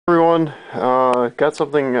Everyone, got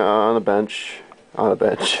something on the bench, on the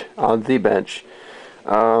bench.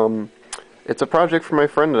 It's a project for my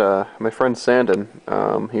friend Sandon.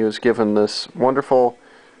 He was given this wonderful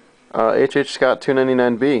H.H Scott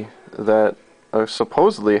 299B that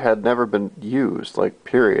supposedly had never been used, like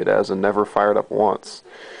period, as in never fired up once.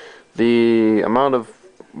 The amount of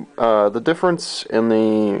the difference in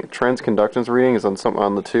the transconductance readings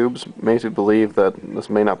on the tubes makes me believe that this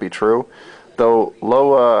may not be true. Though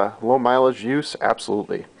low mileage use,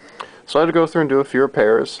 absolutely. So I had to go through and do a few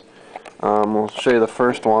repairs. We'll show you the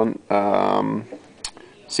first one.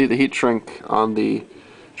 See the heat shrink on the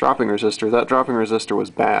dropping resistor. That dropping resistor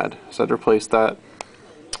was bad, so I had to replace that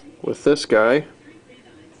with this guy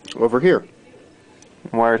over here.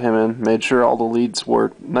 Wired him in, made sure all the leads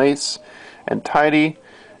were nice and tidy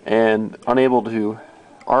and unable to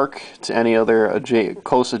arc to any other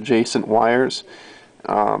close adjacent wires.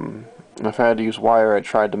 If I had to use wire, I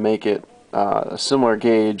tried to make it a similar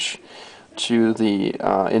gauge to the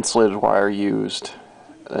insulated wire used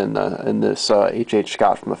in this H.H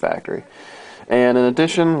Scott from the factory. And in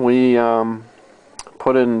addition, we replaced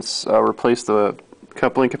the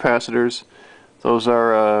coupling capacitors. Those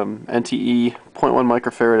are NTE 0.1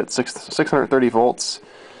 microfarad at 630 volts.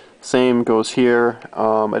 Same goes here.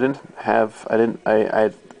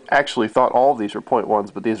 I actually thought all of these were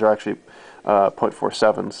 0.1s, but these are actually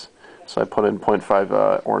 0.47s. So I put in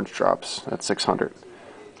 0.5 orange drops at 600.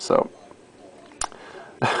 So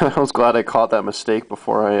I was glad I caught that mistake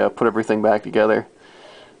before I put everything back together.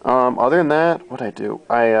 Other than that, what did I do?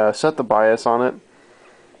 I set the bias on it.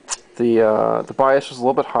 The bias was a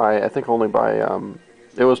little bit high. I think only by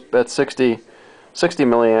it was at 60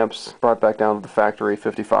 milliamps. Brought back down to the factory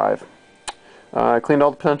 55. I cleaned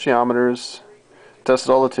all the potentiometers, tested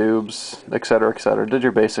all the tubes, etc., etc. Did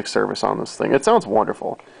your basic service on this thing. It sounds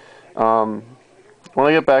wonderful. When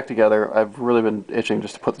I get back together, I've really been itching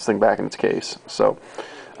just to put this thing back in its case. So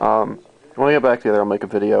when I get back together, I'll make a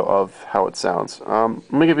video of how it sounds.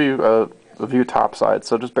 Let me give you a view top side,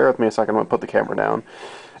 so just bear with me a second. I'm going to put the camera down,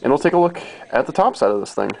 and we'll take a look at the top side of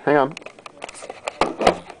this thing. Hang on.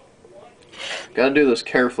 Gotta do this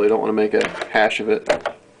carefully, don't want to make a hash of it.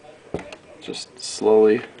 Just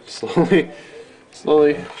slowly, slowly,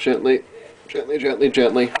 slowly, gently, gently, gently,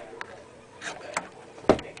 gently.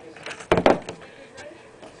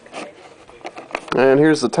 And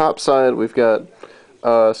here's the top side. We've got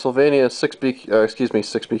Sylvania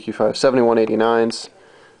 6BQ5 7189s,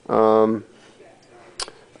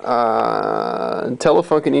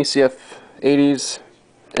 Telefunken ECF 80s,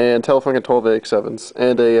 and Telefunken 12AX7s,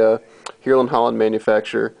 and a Heerlen Holland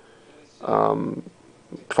manufacturer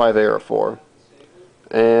 5A or 4.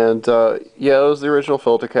 And yeah, those are the original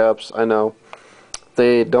filter caps. I know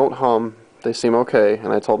they don't hum. They seem okay,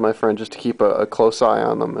 and I told my friend just to keep a close eye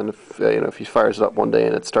on them, and if if he fires it up one day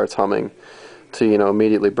and it starts humming, to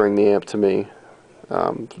immediately bring the amp to me,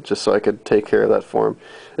 just so I could take care of that for him.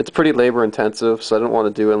 It's pretty labor intensive, so I didn't want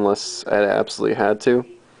to do it unless I absolutely had to.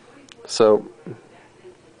 So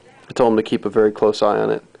I told him to keep a very close eye on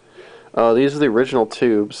it. These are the original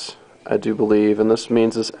tubes, I do believe, and this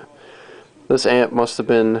means this amp must have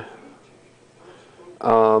been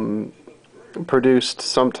produced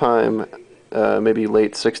sometime maybe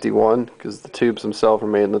late 61, because the tubes themselves were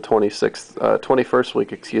made in the 21st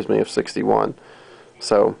week, of 61.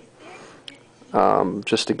 So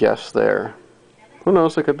just a guess there. Who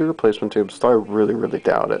knows, they could be replacement tubes, so I really, really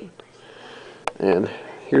doubt it. And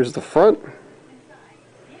here's the front.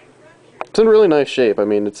 It's in really nice shape. I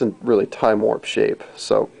mean, it's in really time warp shape.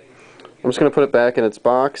 So I'm just going to put it back in its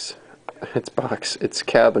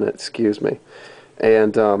cabinet, excuse me.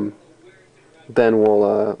 And then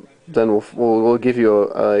we'll give you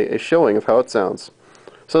a showing of how it sounds.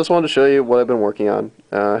 So I just wanted to show you what I've been working on.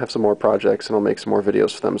 I have some more projects, and I'll make some more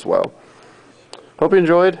videos for them as well. Hope you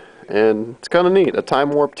enjoyed, and it's kind of neat. A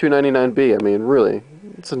Time Warp 299B. I mean, really,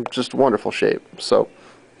 it's in just wonderful shape. So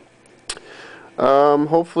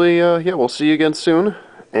hopefully, yeah, we'll see you again soon,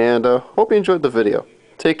 and hope you enjoyed the video.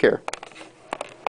 Take care.